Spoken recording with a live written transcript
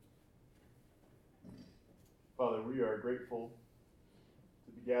Father, we are grateful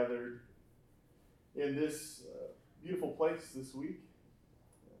to be gathered in this beautiful place this week.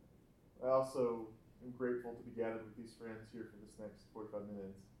 I also am grateful to be gathered with these friends here for this next 45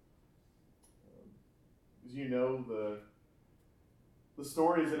 minutes. As you know, the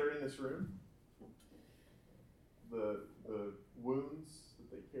stories that are in this room, the wounds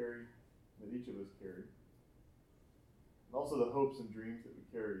that they carry, that each of us carry, and also the hopes and dreams that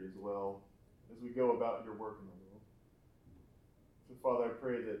we carry as well as we go about your work in the world. So, Father, I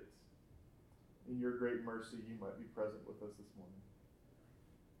pray that in your great mercy you might be present with us this morning,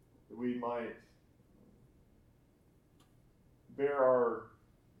 that we might bear our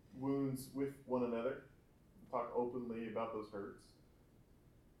wounds with one another, talk openly about those hurts,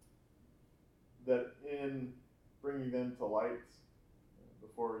 that in bringing them to light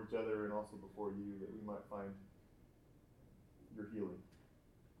before each other and also before you, that we might find your healing.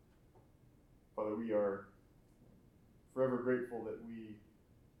 Father, we are forever grateful that we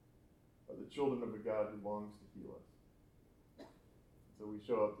are the children of a God who longs to heal us. So we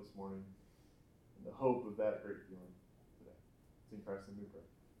show up this morning in the hope of that great healing today. It's in Christ's name we pray.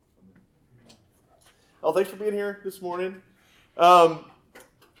 Amen. Well, thanks for being here this morning.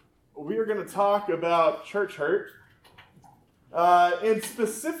 We are going to talk about church hurt. And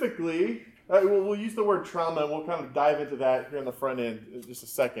specifically, we'll use the word trauma, and we'll kind of dive into that here on the front end in just a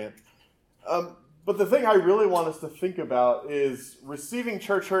second. But the thing I really want us to think about is receiving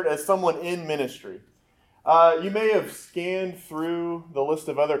church hurt as someone in ministry. You may have scanned through the list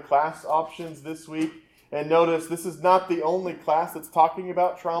of other class options this week and noticed this is not the only class that's talking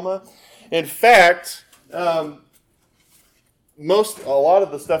about trauma. In fact, a lot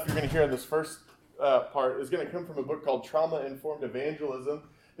of the stuff you're going to hear in this first part is going to come from a book called Trauma-Informed Evangelism.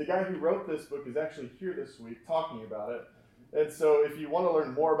 The guy who wrote this book is actually here this week talking about it. And so if you want to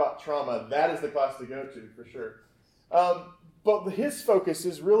learn more about trauma, that is the class to go to for sure. But his focus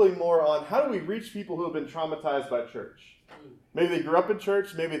is really more on how do we reach people who have been traumatized by church. Maybe they grew up in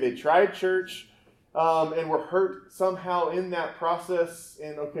church, maybe they tried church, and were hurt somehow in that process.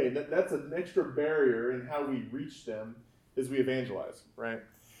 And okay, that's an extra barrier in how we reach them as we evangelize, right?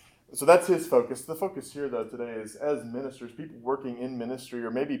 So that's his focus. The focus here, though, today is as ministers, people working in ministry,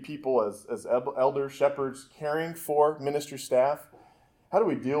 or maybe people as elders, shepherds, caring for ministry staff. How do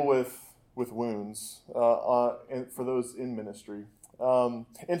we deal with wounds and for those in ministry?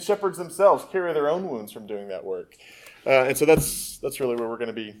 And shepherds themselves carry their own wounds from doing that work. And so that's really where we're going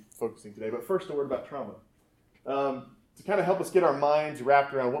to be focusing today. But first, a word about trauma. To kind of help us get our minds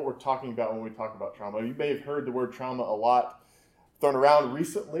wrapped around what we're talking about when we talk about trauma. You may have heard the word trauma a lot thrown around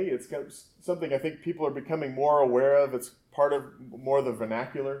recently. It's kind of something I think people are becoming more aware of. It's part of more of the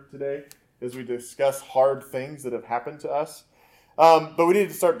vernacular today as we discuss hard things that have happened to us. But we need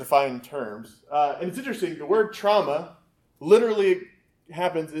to start defining terms. And it's interesting, the word trauma literally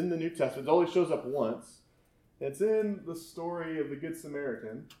happens in the New Testament. It only shows up once. It's in the story of the Good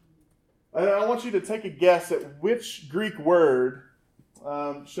Samaritan. And I want you to take a guess at which Greek word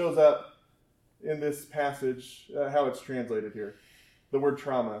shows up in this passage, how it's translated here. The word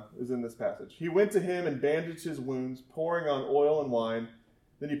trauma is in this passage. He went to him and bandaged his wounds, pouring on oil and wine.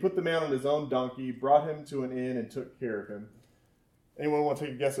 Then he put the man on his own donkey, brought him to an inn, and took care of him. Anyone want to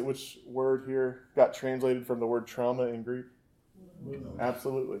take a guess at which word here got translated from the word trauma in Greek? Wound.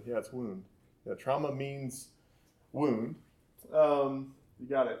 Absolutely. Yeah, it's wound. Yeah, trauma means wound. You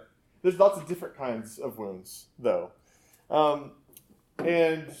got it. There's lots of different kinds of wounds, though.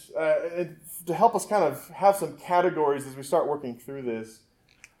 And to help us kind of have some categories as we start working through this,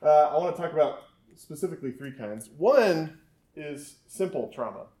 I want to talk about specifically three kinds. One is simple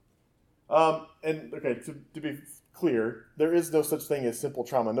trauma. And okay, to be clear, there is no such thing as simple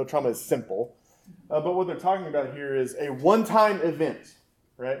trauma. No trauma is simple. But what they're talking about here is a one-time event,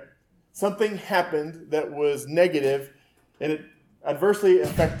 right? Something happened that was negative and it adversely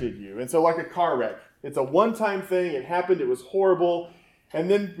affected you. And so like a car wreck, it's a one-time thing. It happened. It was horrible. And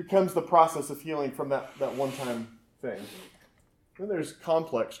then becomes the process of healing from that one-time thing. Then there's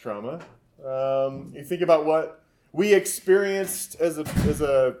complex trauma. You think about what we experienced as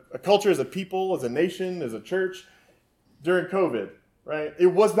a culture, as a people, as a nation, as a church during COVID, right? It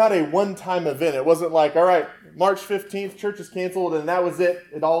was not a one-time event. It wasn't like, all right, March 15th, church is canceled, and that was it.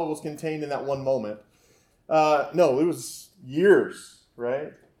 It all was contained in that one moment. No, it was years,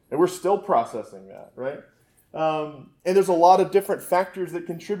 right? And we're still processing that, right? And there's a lot of different factors that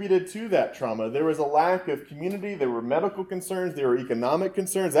contributed to that trauma. There was a lack of community. There were medical concerns. There were economic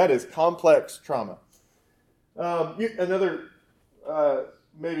concerns. That is complex trauma. Another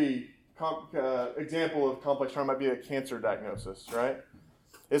example of complex trauma might be a cancer diagnosis, right?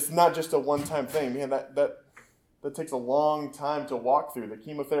 It's not just a one-time thing. Man, that takes a long time to walk through, the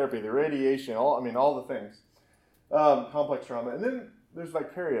chemotherapy, the radiation, all the things. Complex trauma. And then there's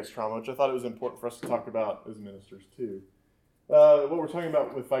vicarious trauma, which I thought it was important for us to talk about as ministers too. What we're talking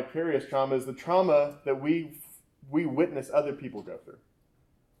about with vicarious trauma is the trauma that we witness other people go through,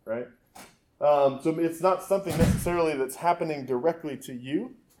 right? So it's not something necessarily that's happening directly to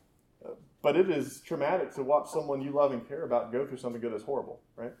you, but it is traumatic to watch someone you love and care about go through something that is horrible,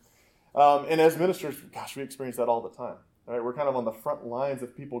 right? And as ministers, gosh, we experience that all the time, right? We're kind of on the front lines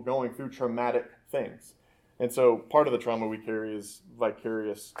of people going through traumatic things. And so part of the trauma we carry is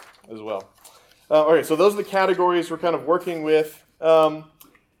vicarious as well. All right, so those are the categories we're kind of working with.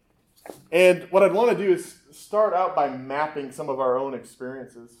 And what I'd want to do is start out by mapping some of our own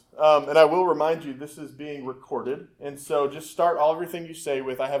experiences. And I will remind you, this is being recorded. And so just start everything you say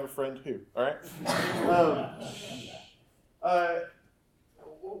with, I have a friend who, all right?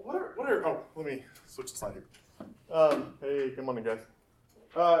 Let me switch the slide here. Hey, good morning, guys.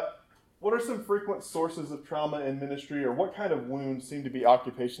 What are some frequent sources of trauma in ministry, or what kind of wounds seem to be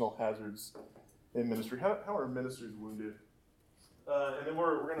occupational hazards in ministry? How are ministers wounded? And then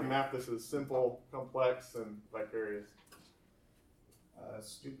we're going to map this as simple, complex, and vicarious.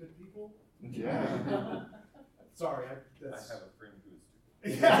 Stupid people? Yeah. Sorry, I have a friend who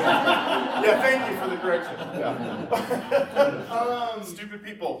is stupid. Yeah, thank you for the correction. Yeah. Stupid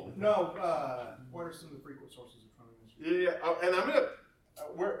people. No, what are some of the frequent sources of trauma in ministry? Yeah, and I'm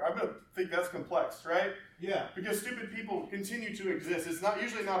gonna think that's complex, right? Yeah. Because stupid people continue to exist. It's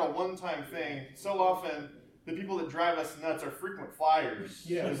usually not a one-time thing. So often, the people that drive us nuts are frequent flyers.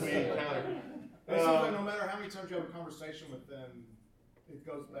 Yes. As we encounter. And it seems like no matter how many times you have a conversation with them, it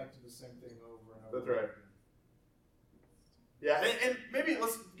goes back to the same thing over and over. That's right. Yeah, and maybe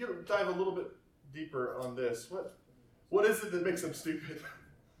let's dive a little bit deeper on this. What is it that makes them stupid?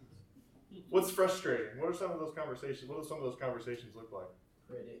 What's frustrating? What are some of those conversations? What do some of those conversations look like?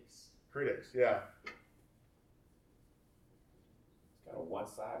 Critics, yeah. It's kind of one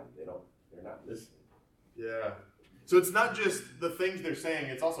sided. They're not listening. Yeah. So it's not just the things they're saying,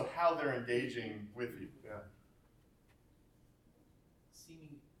 it's also how they're engaging with you. Yeah.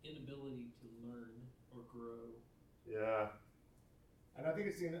 Seeming inability to learn or grow. Yeah. And I think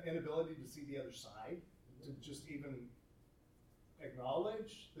it's the inability to see the other side, to just even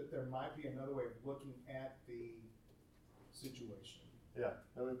acknowledge that there might be another way of looking at the situation. Yeah,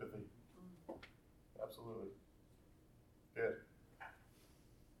 no empathy. Absolutely. Good.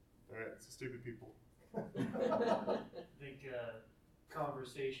 All right, so stupid people. I think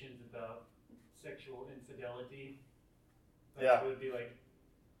conversations about sexual infidelity would be like,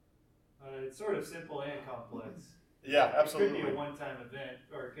 it's sort of simple and complex. Yeah, absolutely. It could be a one-time event,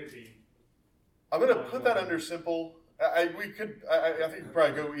 or it could be. I'm going to put that under simple. I think we could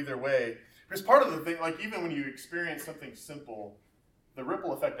probably go either way. Because part of the thing, like even when you experience something simple, the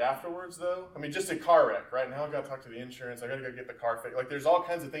ripple effect afterwards, though, I mean, just a car wreck, right? Now I've got to talk to the insurance. I got to go get the car fixed. Like, there's all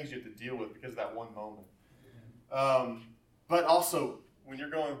kinds of things you have to deal with because of that one moment. But also, when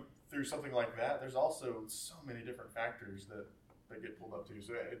you're going through something like that, there's also so many different factors that get pulled up too.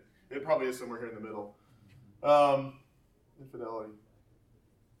 So it probably is somewhere here in the middle. Infidelity.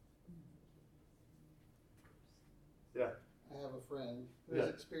 Yeah. I have a friend who has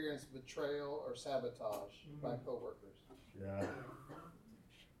experienced betrayal or sabotage by coworkers. Yeah.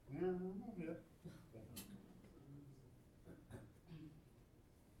 Yeah.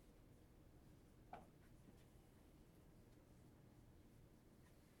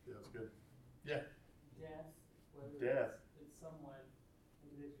 Yeah, that's good. Yeah. Death, whether it's someone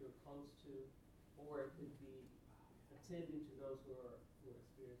that you're close to, or it could be attending to those who are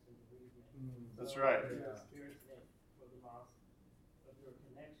experiencing bereavement. That's right. If you're experiencing it for the loss of your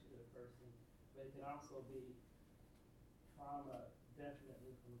connection to the person, but it can also be trauma,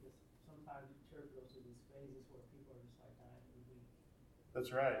 definitely from just sometimes the church goes through these phases where people are just like dying and weak.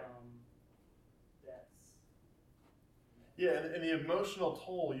 That's right. Yeah, and the emotional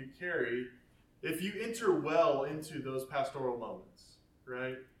toll you carry, if you enter well into those pastoral moments,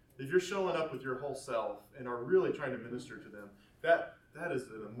 right? If you're showing up with your whole self and are really trying to minister to them, that is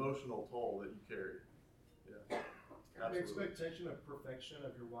an emotional toll that you carry. Yeah. And the expectation of perfection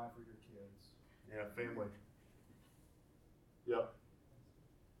of your wife or your kids. Yeah, family. Yep.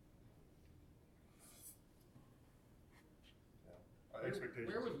 Yeah. Expectations.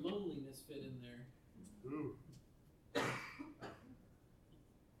 Where would loneliness fit in there? Ooh.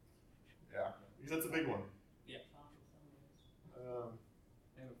 Yeah, because that's a big one. Yeah.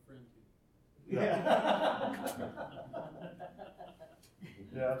 And a friend too. Yeah.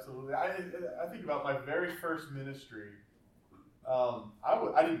 Yeah, absolutely. I think about my very first ministry.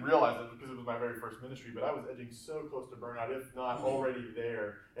 I didn't realize it because it was my very first ministry, but I was edging so close to burnout, if not already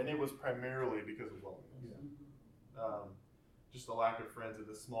there, and it was primarily because of loneliness. Just the lack of friends in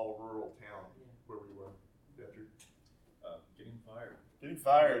this small rural town where we were. Yeah, Drew? Getting fired. Getting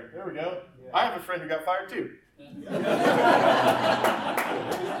fired. There we go. Yeah. I have a friend who got fired too. Maybe they know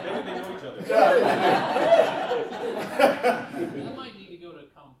each other. That might need to go to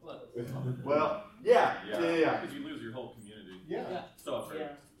complex. Well, yeah. Because you lose your whole community. Yeah. So afraid.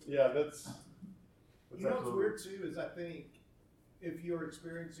 Yeah, that's You know what's absolutely- weird too is I think if you're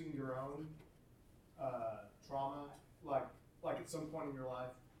experiencing your own trauma, like at some point in your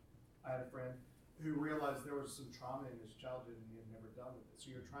life, I had a friend who realized there was some trauma in his childhood and he had never dealt with it. So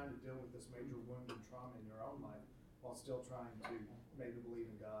you're trying to deal with this major wound and trauma in your own life while still trying to maybe believe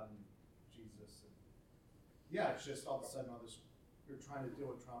in God and Jesus. And yeah, it's just all of a sudden you're trying to deal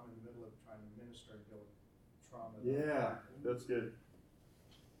with trauma in the middle of trying to minister and deal with trauma. Yeah, that's good.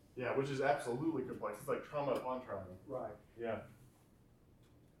 Yeah, which is absolutely complex. It's like trauma upon trauma. Right. Yeah.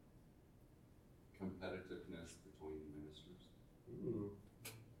 Competitiveness between ministers. Ooh.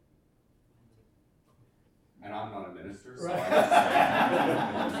 And I'm not a minister, so Right.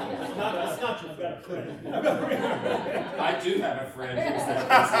 It's not your best friend. I do have a friend who's that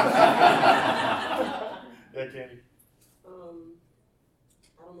Yeah, Candy. I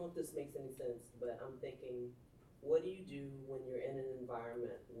don't know if this makes any sense, but I'm thinking, what do you do when you're in an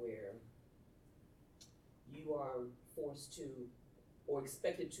environment where you are forced to or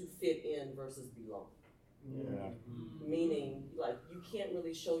expected to fit in versus belong? Yeah. Meaning, like, you can't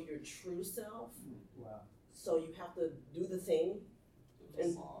really show your true self, Wow. so you have to do the thing.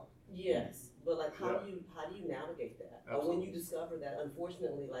 And yes, but like, how do you navigate that? Or when you discover that,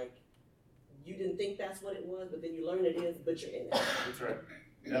 unfortunately, like, you didn't think that's what it was, but then you learn it is, but you're in it. That's right.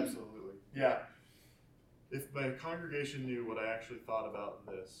 Absolutely. Yeah. If my congregation knew what I actually thought about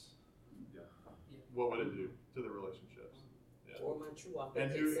this, what would it do to the relationships? Yeah. Or my true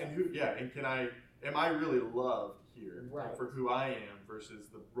And authentic self. am I really loved here Right. for who I am versus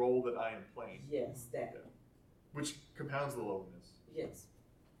the role that I am playing? Yes, that. Yeah. Which compounds the loneliness. Yes.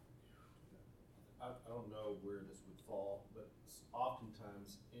 I don't know where this would fall, but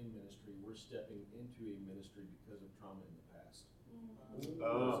oftentimes in ministry, we're stepping into a ministry because of trauma in the past.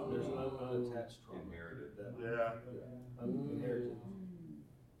 Oh. There's no unattached trauma. Inherited. Inherited.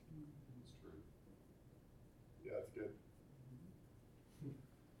 It's true. Yeah, that's good.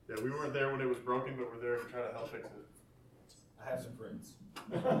 Yeah, we weren't there when it was broken, but we're there to try to help fix it. I have some friends.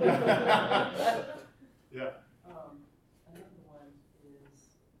 Yeah. Another one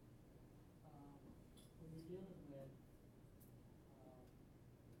is, when you're dealing with,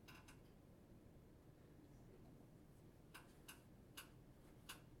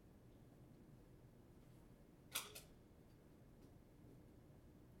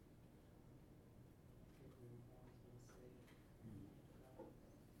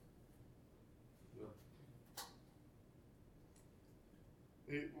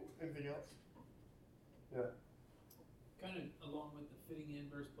 Anything else? Yeah. Kind of along with the fitting in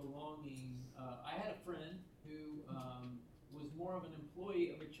versus belonging, I had a friend who was more of an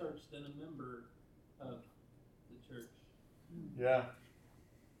employee of a church than a member of the church. Yeah.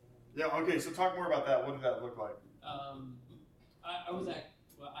 Yeah. Okay. So talk more about that. What did that look like?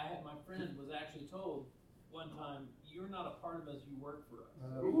 My friend was actually told one time, "You're not a part of us. You work for us."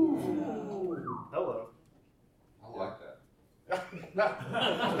 Hello. I like that.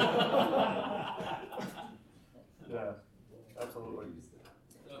 Yeah. Absolutely.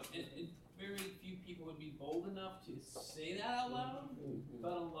 So, and very few people would be bold enough to say that out loud,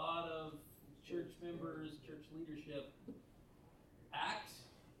 but a lot of church members, church leadership act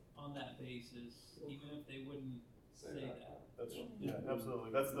on that basis, even if they wouldn't say that. That's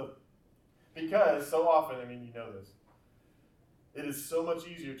absolutely. Because so often, I mean, you know this. It is so much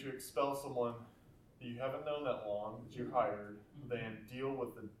easier to expel someone that you haven't known that long, that you hired, than deal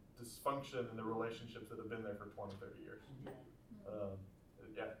with the dysfunction in the relationships that have been there for 20, 30 years.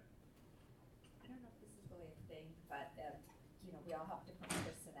 Yeah. I don't know if this is really a thing, but we all have different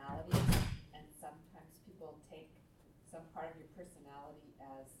personalities, and sometimes people take some part of your personality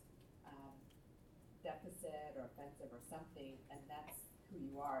as deficit or offensive or something, and that's who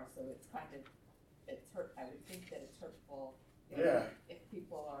you are. So it's hurt. I would think that it's hurtful if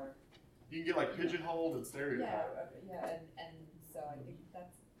people are. You can get like pigeonholed and stereotyped. And so I think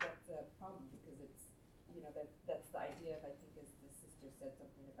that's a problem, because it's that's the idea of, I think, as the sister said,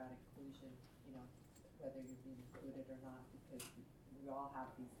 something about inclusion, whether you're being included or not, because we all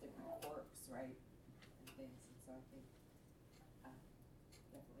have these different quirks, right, and things, and so I think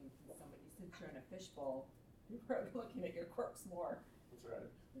definitely since you're in a fishbowl, you're looking at your quirks more. That's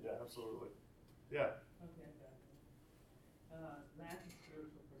right. Yeah, absolutely. Yeah. Okay, got it. Lack of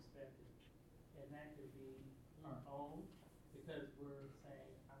spiritual perspective, and that could be our own, because we're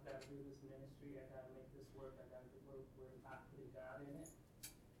saying, I've got to do this ministry, I got to make this work, I got to do work, we're not putting God in it.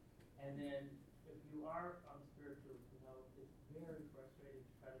 And then, if you are spiritual, it's very frustrating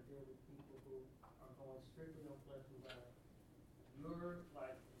to try to deal with people who are going strictly on flesh and blood. You're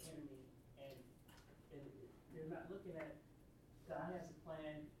like the enemy, and they're not looking at, God has a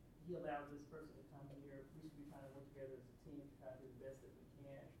plan, He allows this person to come here, we should be trying to work together as a team to try to do the best that we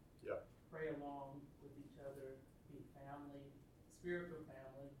can. Yeah. Pray along with each other, be family, spiritual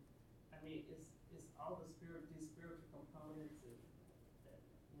family. I mean, it's all these spiritual components that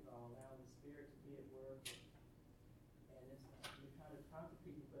allow the Spirit to be at work. And it's you're trying to talk to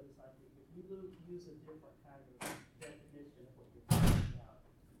people, but it's like if we use a different kind of definition of what you're talking about,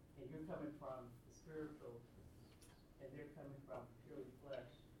 and you're coming from the spiritual, and they're coming from purely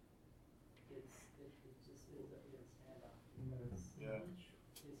flesh, it just ends up being a standoff, because Yeah. it's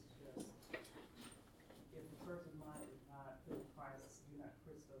just, if the person's mind is not in Christ, you're not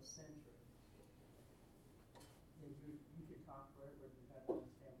Christocentric, then you can talk forever and you have to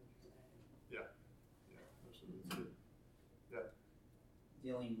understand what you're saying. Yeah. Yeah. Absolutely. It's good. Yeah.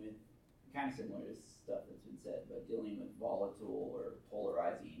 Dealing with, kind of similar to stuff that's been said, but dealing with volatile or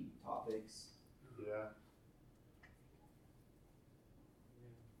polarizing topics. Yeah.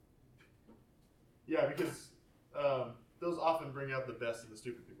 Yeah, because those often bring out the best of the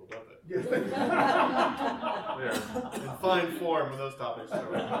stupid people, don't they? They're in fine form when those topics are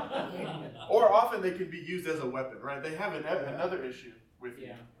around. Or often they can be used as a weapon, right? They have another issue with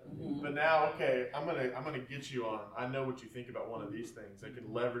you. But now, okay, I'm gonna get you on. I know what you think about one of these things. I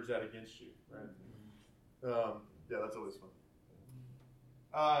can leverage that against you, right? Yeah, that's always fun.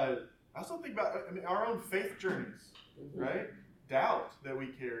 I also think about our own faith journeys, right? Doubt that we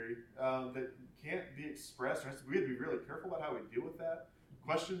carry that can't be expressed. We have to be really careful about how we deal with that.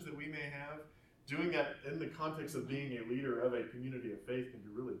 Questions that we may have. Doing that in the context of being a leader of a community of faith can be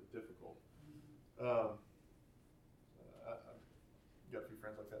really difficult. I've got a few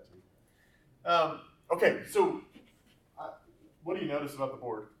friends like that too. Okay, so what do you notice about the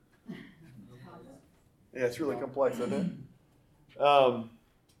board? Yeah, it's really complex, isn't it?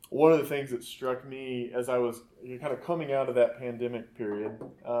 One of the things that struck me as I was kind of coming out of that pandemic period,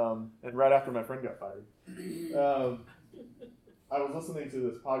 and right after my friend got fired, I was listening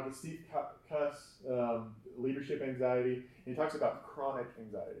to this podcast, Steve Cuss, Leadership Anxiety, and he talks about chronic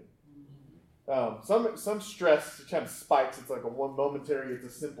anxiety. Some stress kind of spikes. It's like a one momentary, it's a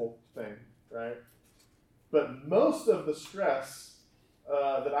simple thing, right? But most of the stress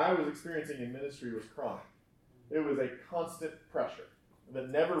that I was experiencing in ministry was chronic. It was a constant pressure that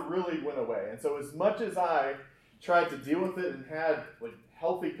never really went away. And so as much as I tried to deal with it and had like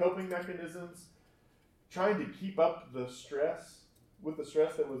healthy coping mechanisms, trying to keep up the stress with the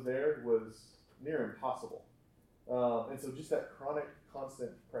stress that was there was near impossible. And so just that chronic,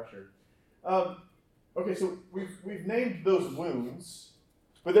 constant pressure. Okay, so we've named those wounds,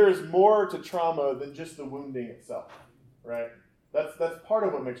 but there is more to trauma than just the wounding itself, right? That's part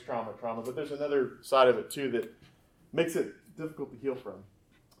of what makes trauma, but there's another side of it too that makes it difficult to heal from.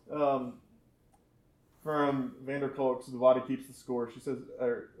 From Vander Kolk's The Body Keeps the Score, she says,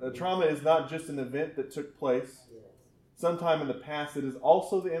 trauma is not just an event that took place sometime in the past, it is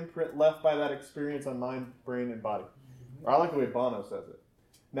also the imprint left by that experience on mind, brain, and body. Or I like the way Bono says it.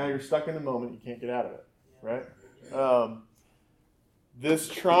 Now you're stuck in the moment, you can't get out of it, right? This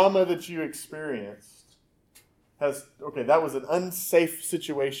trauma that you experienced that was an unsafe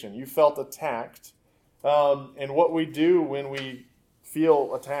situation. You felt attacked. And what we do when we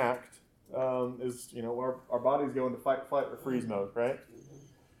feel attacked is, our bodies go into fight, flight, or freeze mode, right?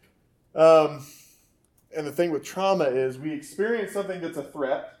 And the thing with trauma is we experience something that's a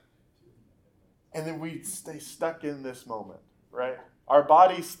threat, and then we stay stuck in this moment, right? Our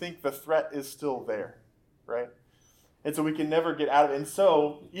bodies think the threat is still there, right? And so we can never get out of it. And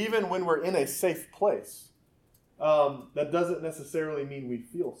so even when we're in a safe place, that doesn't necessarily mean we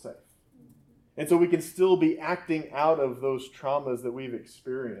feel safe. And so we can still be acting out of those traumas that we've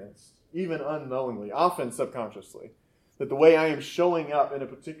experienced, even unknowingly, often subconsciously. That the way I am showing up in a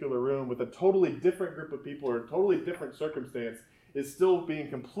particular room with a totally different group of people or a totally different circumstance is still being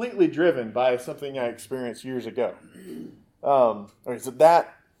completely driven by something I experienced years ago. Okay, so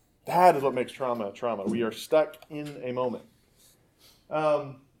that is what makes trauma trauma. We are stuck in a moment.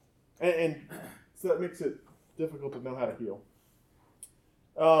 And so that makes it difficult to know how to heal.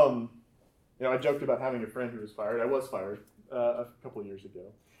 I joked about having a friend who was fired. I was fired a couple of years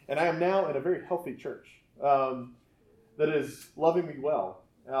ago. And I am now in a very healthy church that is loving me well.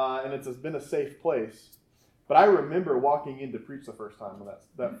 and it's been a safe place. But I remember walking in to preach the first time on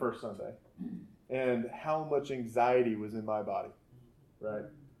that first Sunday, and how much anxiety was in my body, right?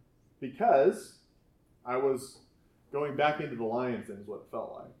 Because I was going back into the lion's den is what it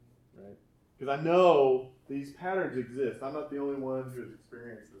felt like, right? Because I know these patterns exist. I'm not the only one who has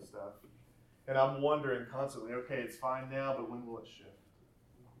experienced this stuff. And I'm wondering constantly, okay, it's fine now, but when will it shift?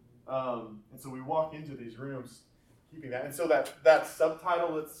 And so we walk into these rooms keeping that. And so that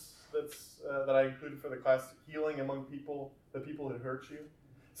subtitle that I included for the class, healing among people, the people who hurt you,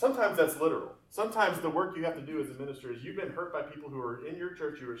 sometimes that's literal. Sometimes the work you have to do as a minister is you've been hurt by people who are in your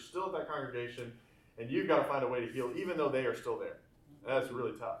church, who are still at that congregation, and you've got to find a way to heal, even though they are still there. That's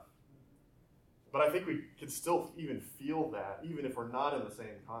really tough. But I think we can still even feel that, even if we're not in the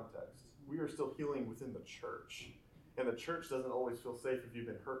same context. We are still healing within the church. And the church doesn't always feel safe if you've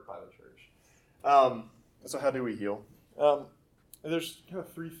been hurt by the church. So how do we heal? There's kind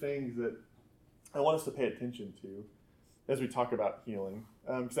of three things that I want us to pay attention to as we talk about healing.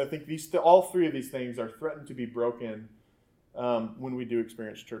 Because I think all three of these things are threatened to be broken when we do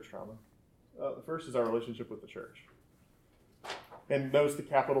experience church trauma. The first is our relationship with the church. And notice the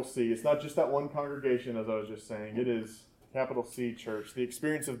capital C. It's not just that one congregation, as I was just saying. It is capital C, church. The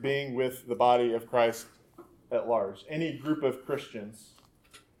experience of being with the body of Christ at large. Any group of Christians,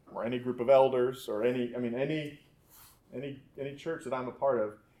 or any group of elders, or any church that I'm a part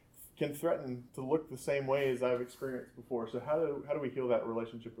of, can threaten to look the same way as I've experienced before. So how do we heal that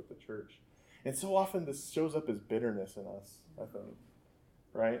relationship with the church? And so often this shows up as bitterness in us, I think.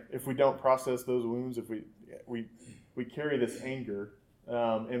 Right? If we don't process those wounds, if we carry this anger,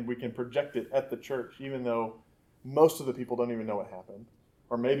 and we can project it at the church, even though most of the people don't even know what happened.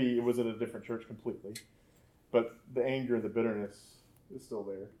 Or maybe it was at a different church completely. But the anger, the bitterness is still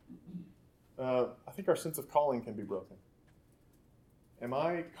there. I think our sense of calling can be broken. Am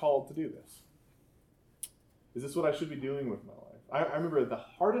I called to do this? Is this what I should be doing with my life? I remember the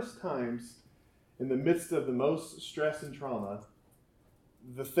hardest times, in the midst of the most stress and trauma,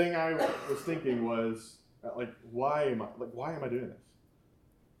 the thing I was thinking was, why am I doing this?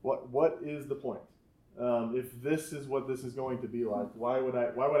 What is the point? If this is what this is going to be like, why would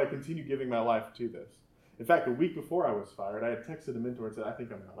I continue giving my life to this? In fact, a week before I was fired, I had texted a mentor and said, I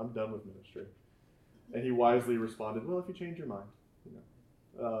think I'm done with ministry. And he wisely responded, well, if you change your mind,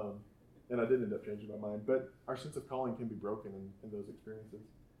 and I did end up changing my mind. But our sense of calling can be broken in those experiences.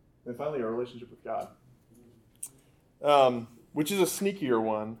 And finally, our relationship with God, which is a sneakier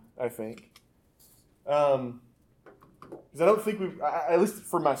one, I think. Because I don't think at least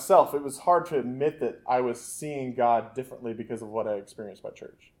for myself, it was hard to admit that I was seeing God differently because of what I experienced by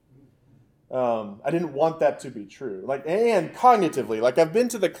church. I didn't want that to be true. And cognitively, I've been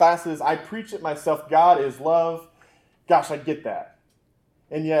to the classes, I preach it myself, God is love. Gosh, I get that.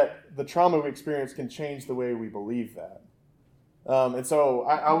 And yet, the trauma we experience can change the way we believe that. And so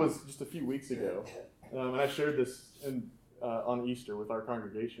I was just a few weeks ago, and I shared this on Easter with our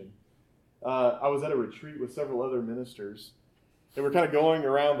congregation. I was at a retreat with several other ministers, and we're kind of going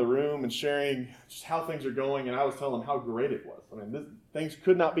around the room and sharing just how things are going, and I was telling them how great it was. Things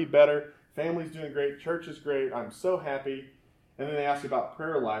could not be better. Family's doing great. Church is great. I'm so happy. And then they asked me about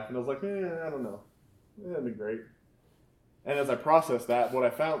prayer life, and I was like, I don't know. That'd be great. And as I processed that, what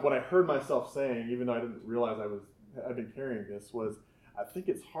I heard myself saying, even though I didn't realize I'd been carrying this, was, I think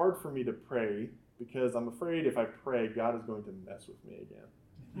it's hard for me to pray because I'm afraid if I pray, God is going to mess with me again.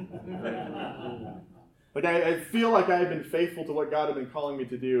 I feel like I had been faithful to what God had been calling me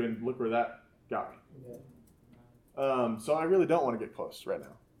to do, and look where that got me. So I really don't want to get close right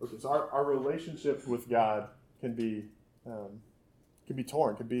now. Okay, so our relationship with God can be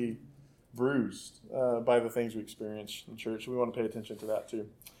torn, can be bruised by the things we experience in church. We want to pay attention to that too.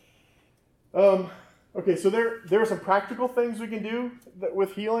 Okay, so there are some practical things we can do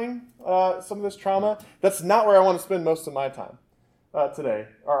with healing some of this trauma. That's not where I want to spend most of my time today,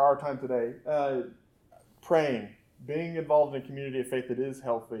 or our time today. Praying, being involved in a community of faith that is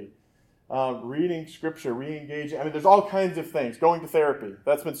healthy, reading scripture, re-engaging. There's all kinds of things. Going to therapy,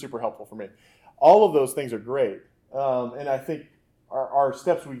 that's been super helpful for me. All of those things are great, and I think are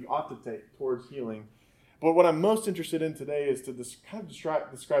steps we ought to take towards healing. But what I'm most interested in today is to describe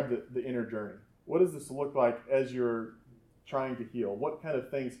the inner journey. What does this look like as you're trying to heal? What kind of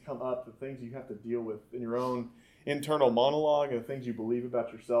things come up, the things you have to deal with in your own internal monologue, and the things you believe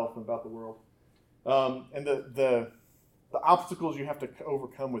about yourself and about the world, and the obstacles you have to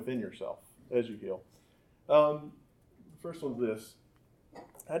overcome within yourself as you heal. The first one's this.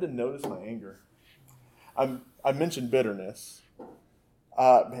 I had to notice my anger. I mentioned bitterness.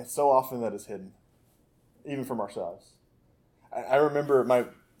 So often that is hidden, even from ourselves. I remember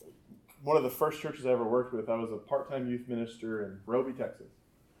one of the first churches I ever worked with, I was a part-time youth minister in Roby, Texas.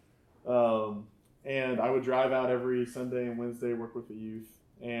 And I would drive out every Sunday and Wednesday, work with the youth.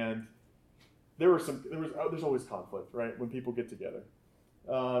 And there's always conflict, right, when people get together.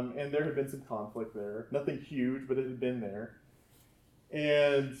 And there had been some conflict there. Nothing huge, but it had been there.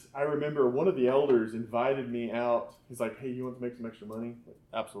 And I remember one of the elders invited me out. He's like, hey, you want to make some extra money? Like,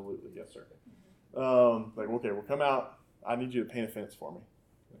 absolutely, yes, sir. Like, okay, well, come out. I need you to paint a fence for me.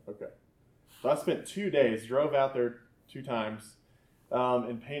 Like, okay. So I spent 2 days, drove out there 2 times,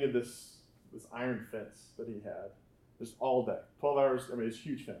 and painted this iron fence that he had just all day. 12 hours, I mean, it's a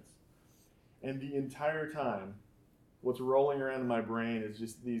huge fence. And the entire time, what's rolling around in my brain is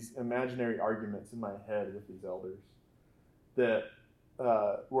just these imaginary arguments in my head with these elders that,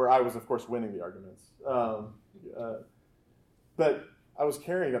 where I was, of course, winning the arguments. But I was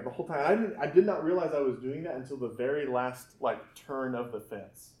carrying it the whole time. I did not realize I was doing that until the very last turn of the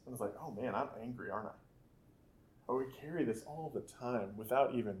fence. I was like, oh man, I'm angry, aren't I? Oh, we carry this all the time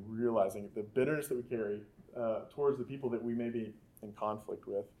without even realizing it. The bitterness that we carry towards the people that we may be in conflict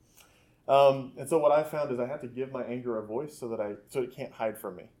with. And so what I found is I have to give my anger a voice so it can't hide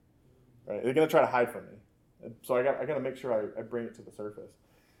from me. Right? They're going to try to hide from me. And so I got to make sure I bring it to the surface.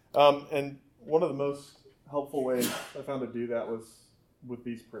 And one of the most helpful ways I found to do that was with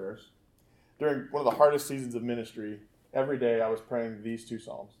these prayers. During one of the hardest seasons of ministry, every day I was praying these 2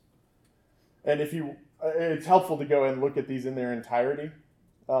 Psalms. And it's helpful to go and look at these in their entirety.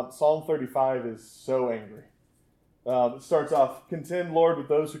 Psalm 35 is so angry. It starts off, contend, Lord, with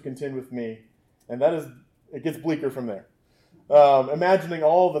those who contend with me. And it gets bleaker from there. Imagining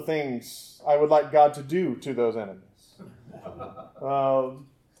all the things I would like God to do to those enemies.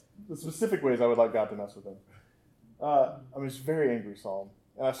 The specific ways I would like God to mess with them. It's a very angry psalm.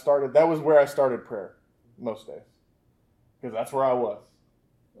 And that was where I started prayer most days. Because that's where I was.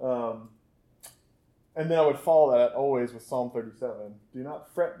 And then I would follow that always with Psalm 37. Do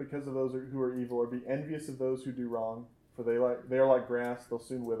not fret because of those who are evil, or be envious of those who do wrong. For they are like grass, they'll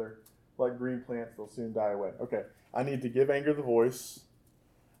soon wither. Like green plants, they'll soon die away. Okay, I need to give anger the voice.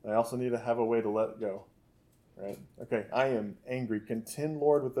 I also need to have a way to let it go. Right? Okay, I am angry. Contend,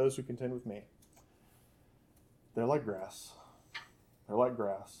 Lord, with those who contend with me. They're like grass. They're like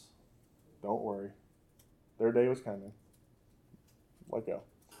grass. Don't worry. Their day was coming. Let go.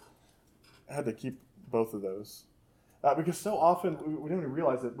 I had to keep both of those. Because so often, we don't even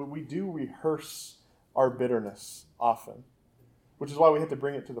realize it, but we do rehearse our bitterness often, which is why we have to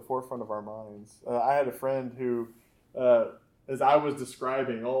bring it to the forefront of our minds. I had a friend who, as I was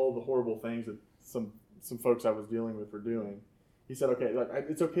describing all the horrible things that some folks I was dealing with were doing, he said, okay, look,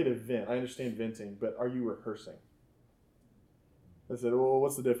 it's okay to vent. I understand venting, but are you rehearsing? I said, well,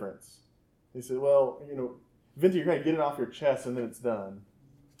 what's the difference? He said, well, venting, you're going to get it off your chest and then it's done.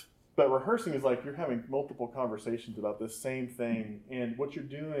 But rehearsing is like you're having multiple conversations about this same thing, and what you're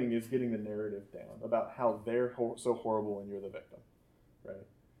doing is getting the narrative down about how they're so horrible and you're the victim, right?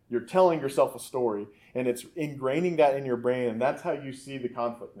 You're telling yourself a story, and it's ingraining that in your brain, and that's how you see the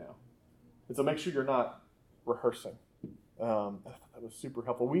conflict now. And so make sure you're not rehearsing. That was super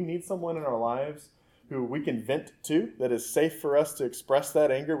helpful. We need someone in our lives who we can vent to, that is safe for us to express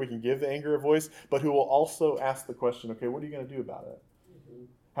that anger. We can give the anger a voice, but who will also ask the question, okay, what are you going to do about it?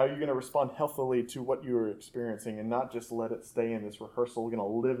 How are you going to respond healthily to what you are experiencing and not just let it stay in this rehearsal? We're going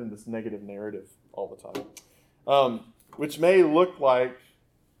to live in this negative narrative all the time, which may look like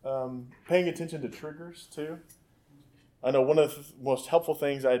paying attention to triggers too. I know one of the most helpful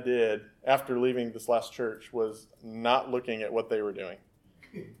things I did after leaving this last church was not looking at what they were doing.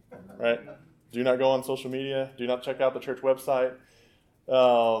 Right? Do not go on social media. Do not check out the church website.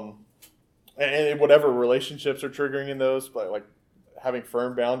 And whatever relationships are triggering in those, but like having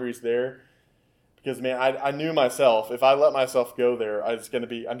firm boundaries there, because man, I knew myself. If I let myself go there,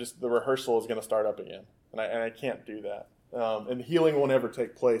 the rehearsal is going to start up again, and I can't do that. And healing won't ever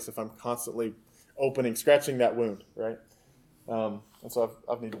take place if I'm constantly scratching that wound, right? And so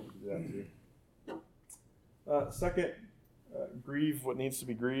I've needed to do that too. Second, grieve what needs to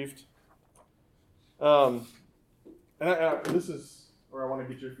be grieved. And this is where I want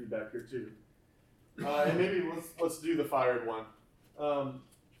to get your feedback here too. And maybe let's do the fired one.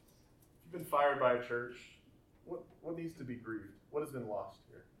 You've been fired by a church. What needs to be grieved? What has been lost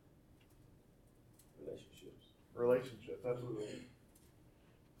here? Relationships, absolutely.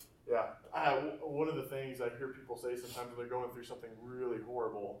 Yeah. One of the things I hear people say sometimes when they're going through something really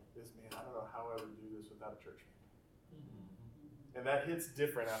horrible is, man, I don't know how I would do this without a church family. Mm-hmm. And that hits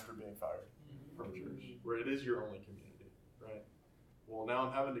different after being fired from church, where it is your only community, right? Well, now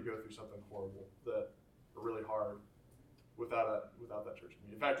I'm having to go through something horrible that are really hard. without that church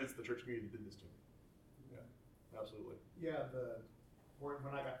community. In fact, it's the church community that did this to me. Yeah, absolutely. Yeah, when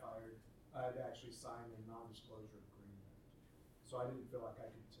I got fired, I had to actually sign a non-disclosure agreement, so I didn't feel like I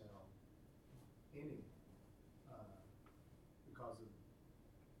could tell anyone because of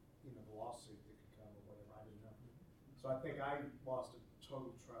the lawsuit that could come or whatever. I didn't know. So I think I lost a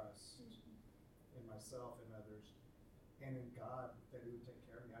total trust in myself and others, and in God that He would take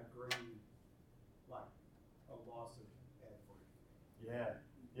care of me. I grieved like a loss of everything. Yeah.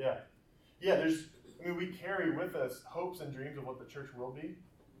 We carry with us hopes and dreams of what the church will be,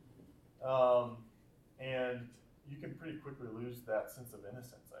 and you can pretty quickly lose that sense of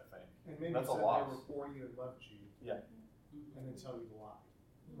innocence, I think. And maybe that's a said loss. they were for you and loved you. Yeah. And then tell you the lie.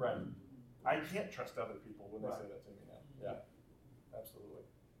 Right. I can't trust other people when Right. they say that to me now. Yeah. Absolutely.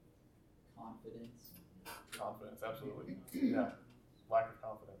 Confidence, absolutely. Yeah. Lack of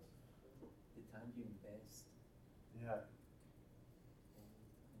confidence. The time you invest. Yeah.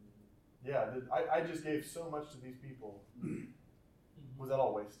 Yeah, I just gave so much to these people. Was that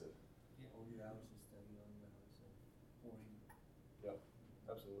all wasted? Yeah, all your hours of study, all your hours of pouring. Yep,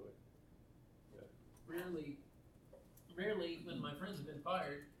 absolutely. Yeah. Rarely, when my friends have been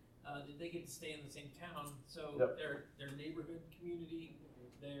fired, did they get to stay in the same town. So Yep. their neighborhood community,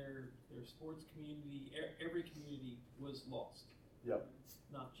 their sports community, every community was lost. Yep.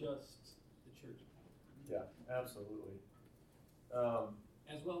 Not just the church. Yeah, absolutely.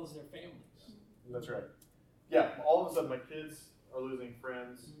 As well as their families. That's right. Yeah, all of a sudden my kids are losing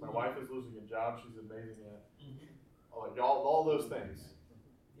friends. My wife is losing a job she's amazing at. All those things.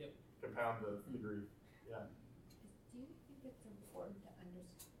 Yep. Compound the grief. Yeah. Do you think it's important to understand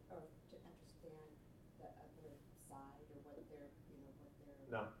the other side or what they're?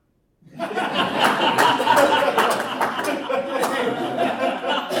 No.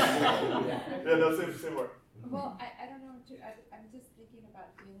 Yeah, no, same word. Well, I don't know too. I'm just thinking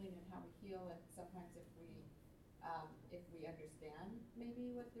about healing and how we heal, and sometimes if we understand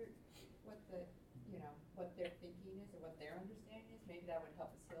maybe what their thinking is or what their understanding is, maybe that would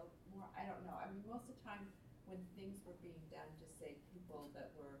help us heal more. I don't know. I mean, most of the time when things were being done, just say people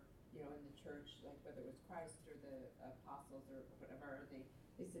that were in the church, like whether it was Christ or the apostles or whatever,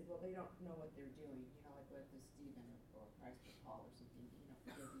 they said, well, they don't know what they're doing. Like whether it's Stephen or Christ or Paul or something.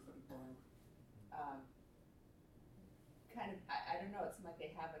 Forgive these people. And, kind of, I don't know. It seemed like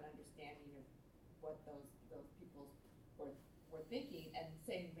they have an understanding of what those people were thinking, and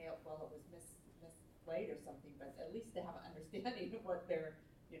saying, well, it was misplayed or something. But at least they have an understanding of what their,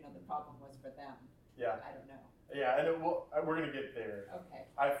 the problem was for them. Yeah. I don't know. Yeah, and we're gonna get there. Okay.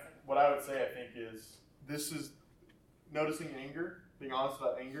 What I would say, I think, is this is noticing anger, being honest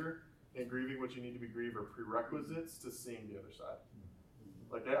about anger, and grieving what you need to be grieved are prerequisites to seeing the other side.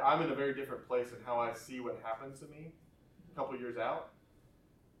 Like I'm in a very different place in how I see what happened to me a couple years out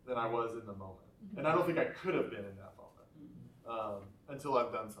than I was in the moment. And I don't think I could have been in that moment until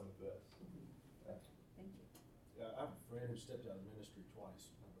I've done some of this. Thank you. Yeah, I have a friend who stepped out of ministry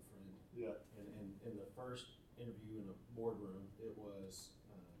twice. I have a friend. Yeah. And in the first interview in a boardroom, it was,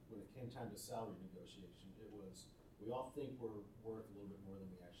 when it came time to salary negotiation, it was, we all think we're worth a little bit more than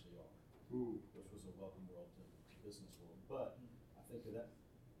we actually are. Ooh. Which was a welcome world to the business world. But I think that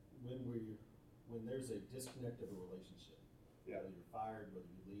when there's a disconnect of a relationship, whether you're fired, whether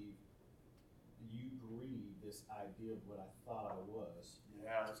you leave, you grieve this idea of what I thought I was.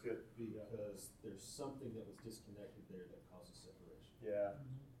 Yeah, that's good. Because there's something that was disconnected there that causes separation. Yeah,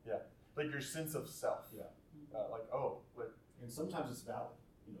 yeah. Like your sense of self. Yeah. And sometimes it's valid.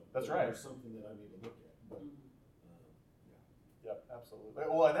 That's right. There's something that I need to look at. But Yep, absolutely.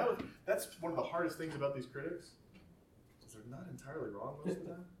 Well, and that's one of the hardest things about these critics, is they're not entirely wrong most of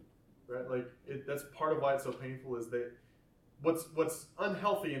the time, right? Like that's part of why it's so painful. Is what's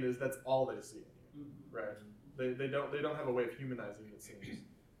unhealthy in it is that's all they see in you, right? They don't have a way of humanizing it, seems,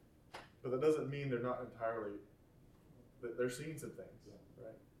 but that doesn't mean they're not entirely. That they're seeing some things,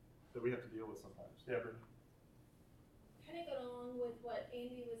 right? That we have to deal with sometimes. Yeah, Brittany. Kind of going along with what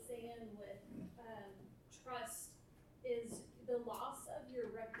Andy was saying with trust is the loss of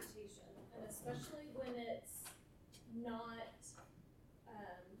your reputation, and especially when it's not,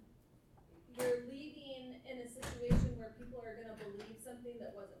 you're leaving in a situation where people are going to believe something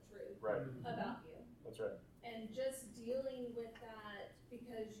that wasn't true about you. That's right. And just dealing with that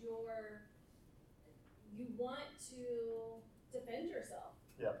because you want to defend yourself.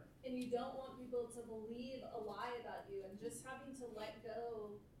 Yeah. And you don't want people to believe a lie about you, and just having to let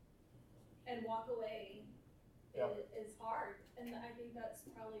go and walk away is hard. And I think that's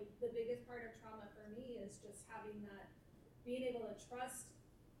probably the biggest part of trauma for me, is just having that, being able to trust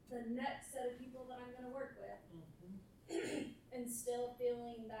the next set of people that I'm going to work with. and still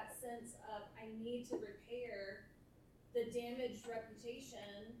feeling that sense of I need to repair the damaged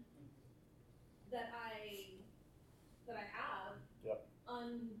reputation that I have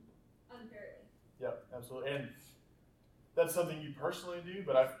unfairly. Yep, absolutely. And that's something you personally do,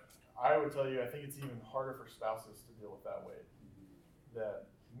 but I would tell you, I think it's even harder for spouses to deal with that weight. That,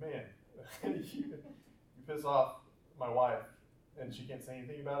 man, you piss off my wife and she can't say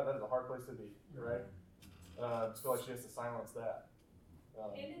anything about it, that is a hard place to be, right? I feel like she has to silence that.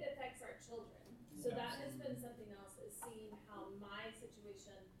 And it affects our children. So that has been something else, is seeing how my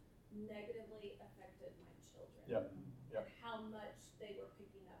situation negatively affected my children. Yep. And how much they were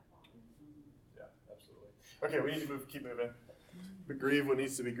picking up on. Yeah, absolutely. Okay, we need to keep moving. But grieve what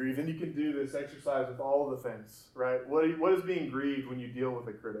needs to be grieved. And you can do this exercise with all of the things, right? What is being grieved when you deal with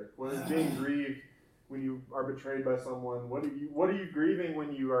a critic? What is being grieved when you are betrayed by someone? What are you grieving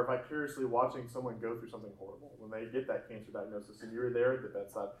when you are vicariously watching someone go through something horrible? When they get that cancer diagnosis and you're there at the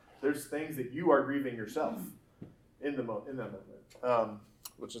bedside, there's things that you are grieving yourself in that moment.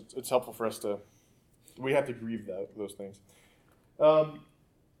 Which it's helpful for us to. We have to grieve those things.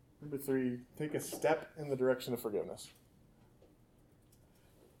 Number 3, take a step in the direction of forgiveness.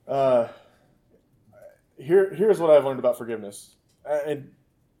 Here's what I've learned about forgiveness. And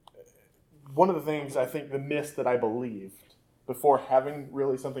one of the things, I think, the myth that I believed before having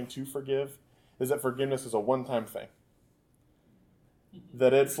really something to forgive is that forgiveness is a one-time thing.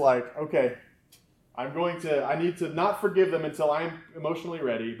 That it's like, okay, I need to not forgive them until I'm emotionally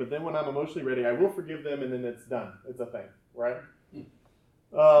ready, but then when I'm emotionally ready, I will forgive them, and then it's done. It's a thing, right?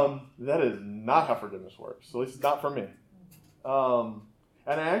 That is not how forgiveness works, at least not for me.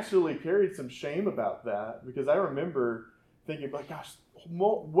 And I actually carried some shame about that because I remember thinking, like, gosh,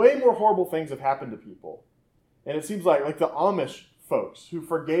 way more horrible things have happened to people. And it seems like the Amish folks who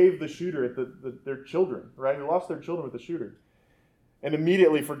forgave the shooter at their children, right? Who lost their children with the shooter. And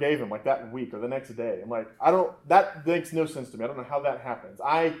immediately forgave him like that week or the next day. I'm like, that makes no sense to me. I don't know how that happens.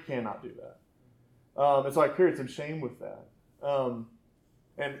 I cannot do that. And so I carried some shame with that.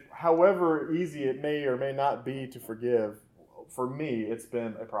 And however easy it may or may not be to forgive, for me, it's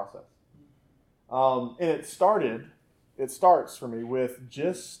been a process. And it starts for me with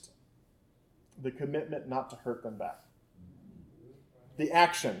just the commitment not to hurt them back. The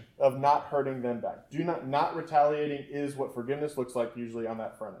action of not hurting them back. Not retaliating is what forgiveness looks like usually on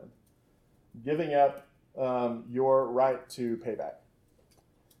that front end. Giving up your right to pay back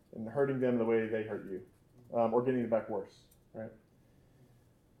and hurting them the way they hurt you, or getting it back worse, right?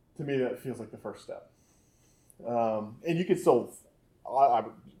 To me, that feels like the first step. And you can still,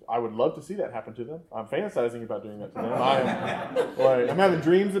 I would love to see that happen to them. I'm fantasizing about doing that to them. I'm having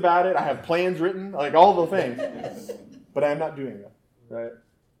dreams about it. I have plans written, like all the things. But I'm not doing that, right?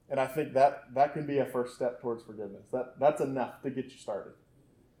 And I think that can be a first step towards forgiveness. That's enough to get you started.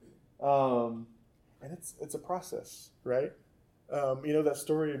 And it's a process, right? That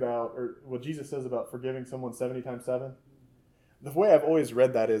story about, or what Jesus says about forgiving someone 70 times 7? The way I've always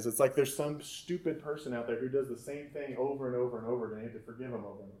read that is, it's like there's some stupid person out there who does the same thing over and over and over again. You have to forgive them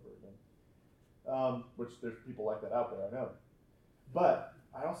over and over again. Which there's people like that out there, I know. But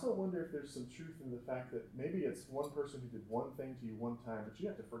I also wonder if there's some truth in the fact that maybe it's one person who did one thing to you one time, but you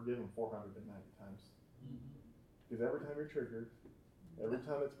have to forgive them 490 times. Because every time you're triggered, every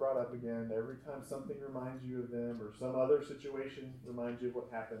time it's brought up again, every time something reminds you of them or some other situation reminds you of what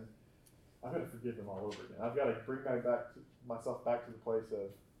happened, I've got to forgive them all over again. I've got to bring myself back to the place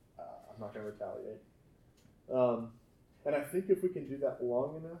of I'm not going to retaliate. And I think if we can do that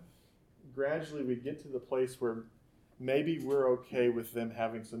long enough, gradually we get to the place where maybe we're okay with them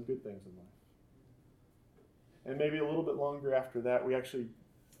having some good things in life. And maybe a little bit longer after that, we actually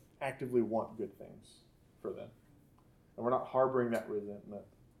actively want good things for them. And we're not harboring that resentment.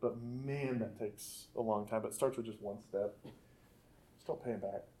 But man, that takes a long time. But it starts with just one step. Just don't pay them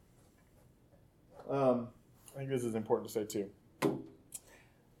back. I think this is important to say too.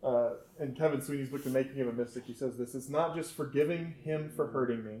 In Kevin Sweeney's book, The Making of a Mystic, he says this: it's not just forgiving him for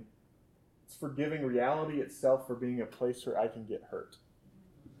hurting me. It's forgiving reality itself for being a place where I can get hurt.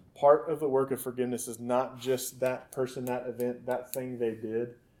 Part of the work of forgiveness is not just that person, that event, that thing they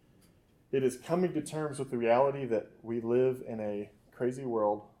did. It is coming to terms with the reality that we live in a crazy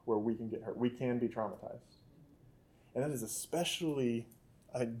world where we can get hurt. We can be traumatized. And that is especially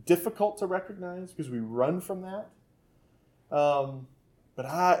difficult to recognize because we run from that. But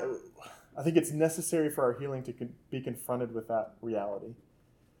I think it's necessary for our healing to be confronted with that reality.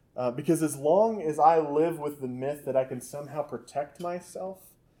 Because as long as I live with the myth that I can somehow protect myself,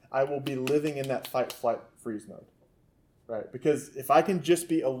 I will be living in that fight, flight, freeze mode. Right? Because if I can just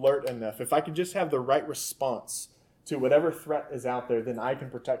be alert enough, if I can just have the right response to whatever threat is out there, then I can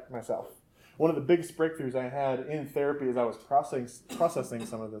protect myself. One of the biggest breakthroughs I had in therapy as I was processing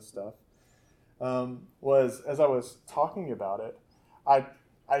some of this stuff was, as I was talking about it,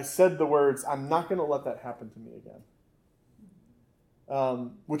 I said the words, "I'm not going to let that happen to me again,"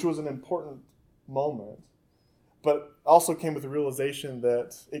 which was an important moment, but also came with the realization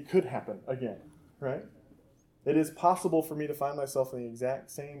that it could happen again, right? It is possible for me to find myself in the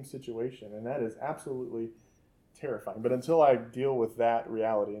exact same situation, and that is absolutely terrifying. But until I deal with that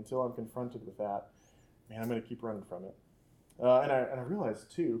reality, until I'm confronted with that, man, I'm going to keep running from it. And I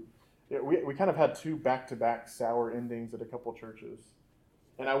realized, too, we kind of had two back-to-back sour endings at a couple churches.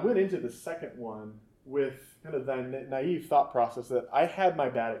 And I went into the second one with kind of the naive thought process that I had my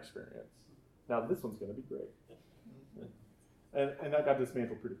bad experience. Now this one's going to be great. And that got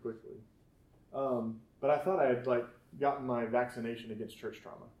dismantled pretty quickly. But I thought I had gotten my vaccination against church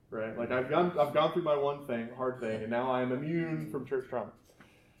trauma, right? Like I've gone through my one thing, hard thing, and now I'm immune from church trauma.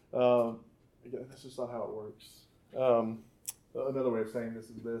 Again, that's just not how it works. Another way of saying this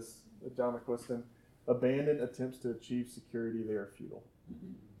is this, John McQuiston: abandoned attempts to achieve security, they are futile.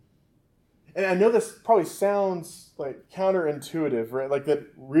 And I know this probably sounds like counterintuitive, right? Like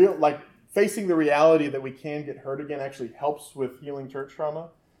that facing the reality that we can get hurt again actually helps with healing church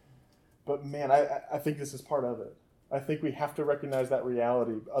trauma. But man, I think this is part of it. I think we have to recognize that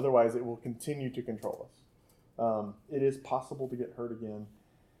reality, otherwise it will continue to control us. It is possible to get hurt again.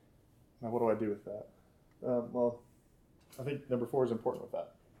 Now, what do I do with that? Well, I think number 4 is important with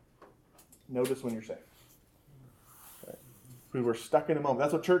that. Notice when you're safe. Right. We were stuck in a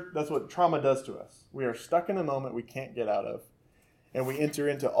moment. That's what trauma does to us. We are stuck in a moment we can't get out of. And we enter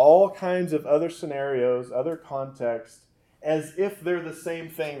into all kinds of other scenarios, other contexts, as if they're the same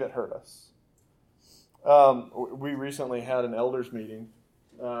thing that hurt us. We recently had an elders meeting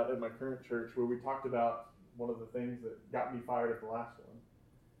at my current church where we talked about one of the things that got me fired at the last one.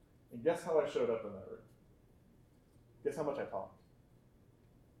 And guess how I showed up in that room? Guess how much I talked?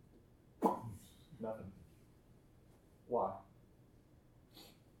 Nothing. Why?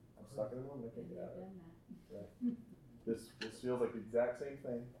 I'm stuck in a moment I can't get out of it. Right. This feels like the exact same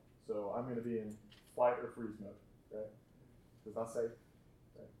thing, so I'm going to be in flight or freeze mode. Right? It's not safe.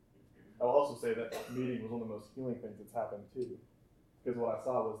 Right? I will also say that meeting was one of the most healing things that's happened too, because what I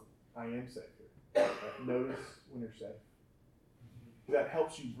saw was I am safe here. Right? Notice when you're safe. That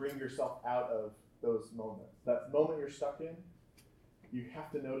helps you bring yourself out of those moments. That moment you're stuck in, you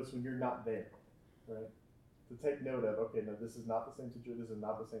have to notice when you're not there, right? To take note of, okay, no, this is not the same situation, this is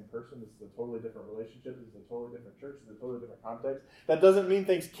not the same person, this is a totally different relationship, this is a totally different church, this is a totally different context. That doesn't mean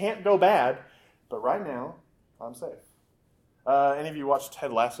things can't go bad, but right now, I'm safe. Any of you watched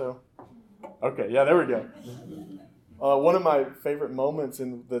Ted Lasso? Okay, yeah, there we go. One of my favorite moments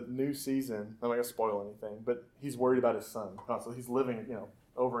in the new season, I'm not going to spoil anything, but he's worried about his son constantly. He's living,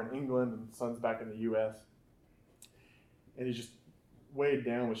 over in England, and the son's back in the U.S. And he's just weighed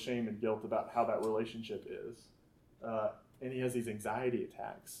down with shame and guilt about how that relationship is. And he has these anxiety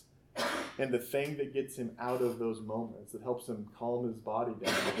attacks. And the thing that gets him out of those moments, that helps him calm his body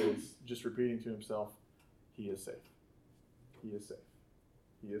down, is just repeating to himself, he is safe. He is safe.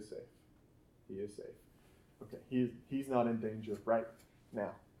 He is safe. He is safe. Okay, he's not in danger right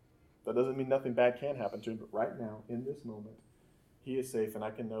now. That doesn't mean nothing bad can happen to him, but right now, in this moment, he is safe, and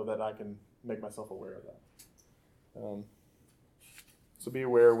I can know that I can make myself aware of that. So be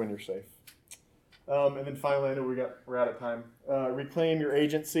aware when you're safe. And then finally, I know we're out of time. Reclaim your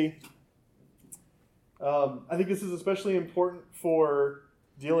agency. I think this is especially important for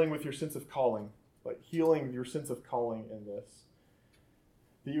dealing with your sense of calling, like healing your sense of calling in this.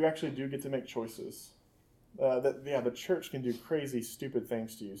 That you actually do get to make choices. The church can do crazy, stupid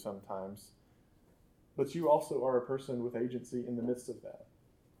things to you sometimes, but you also are a person with agency in the midst of that.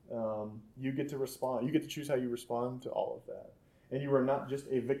 You get to respond. You get to choose how you respond to all of that. And you are not just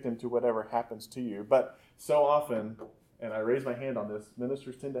a victim to whatever happens to you. But so often, and I raise my hand on this,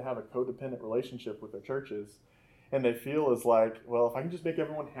 ministers tend to have a codependent relationship with their churches, and they feel as like, well, if I can just make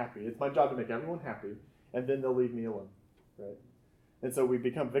everyone happy, it's my job to make everyone happy, and then they'll leave me alone, right? And so we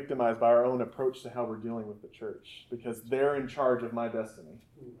become victimized by our own approach to how we're dealing with the church, because they're in charge of my destiny.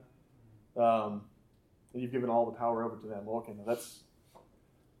 And you've given all the power over to them. Well, okay, now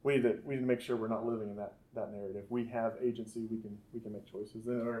we need to make sure we're not living in that narrative. We have agency. We can make choices.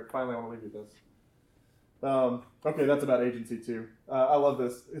 And all right, finally, I want to leave you with this. Okay, that's about agency too. I love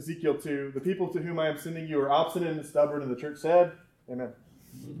this. Ezekiel 2, the people to whom I am sending you are obstinate and stubborn, and the church said, amen.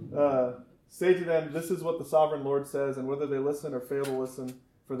 Say to them, this is what the sovereign Lord says, and whether they listen or fail to listen,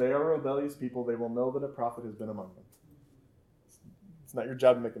 for they are a rebellious people, they will know that a prophet has been among them. It's not your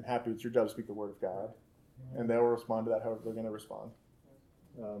job to make them happy. It's your job to speak the word of God. and they will respond to that however they're going to respond.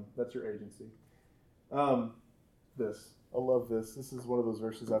 That's your agency. I love this. This is one of those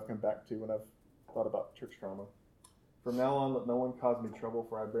verses I've come back to when I've thought about church trauma. From now on, let no one cause me trouble,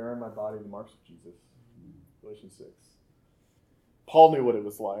 for I bear in my body the marks of Jesus. Galatians 6. Paul knew what it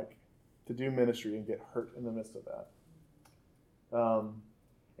was like to do ministry and get hurt in the midst of that.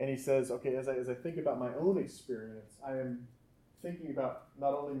 And he says, okay, as I think about my own experience, I am thinking about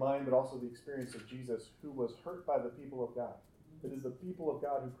not only mine, but also the experience of Jesus, who was hurt by the people of God. It is the people of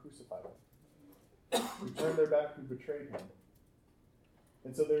God who crucified him, who turned their back, who betrayed him.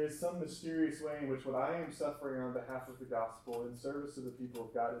 And so there is some mysterious way in which what I am suffering on behalf of the gospel in service to the people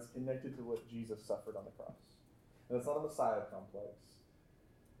of God is connected to what Jesus suffered on the cross. And it's not a Messiah complex.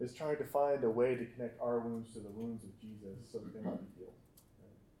 It's trying to find a way to connect our wounds to the wounds of Jesus so that they might be healed.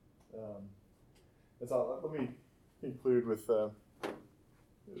 That's all. Let me conclude with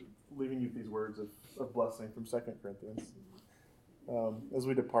leaving you with these words of blessing from 2 Corinthians. As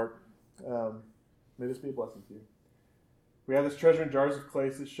we depart, may this be a blessing to you. We have this treasure in jars of clay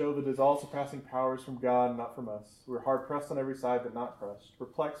that show that it is all surpassing powers from God, not from us. We are hard pressed on every side, but not crushed,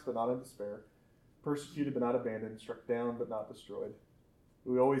 perplexed, but not in despair, persecuted, but not abandoned, struck down, but not destroyed.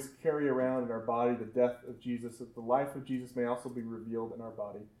 We always carry around in our body the death of Jesus, that the life of Jesus may also be revealed in our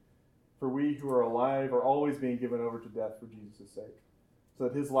body. For we who are alive are always being given over to death for Jesus' sake, so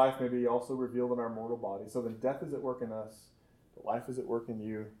that his life may be also revealed in our mortal body. So then death is at work in us, but life is at work in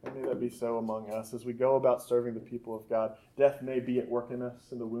you. And may that be so among us. As we go about serving the people of God, death may be at work in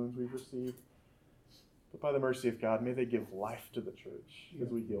us in the wounds we've received, but by the mercy of God, may they give life to the church as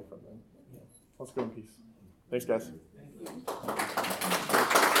we heal from them. Let's go in peace. Thanks, guys. Thank you.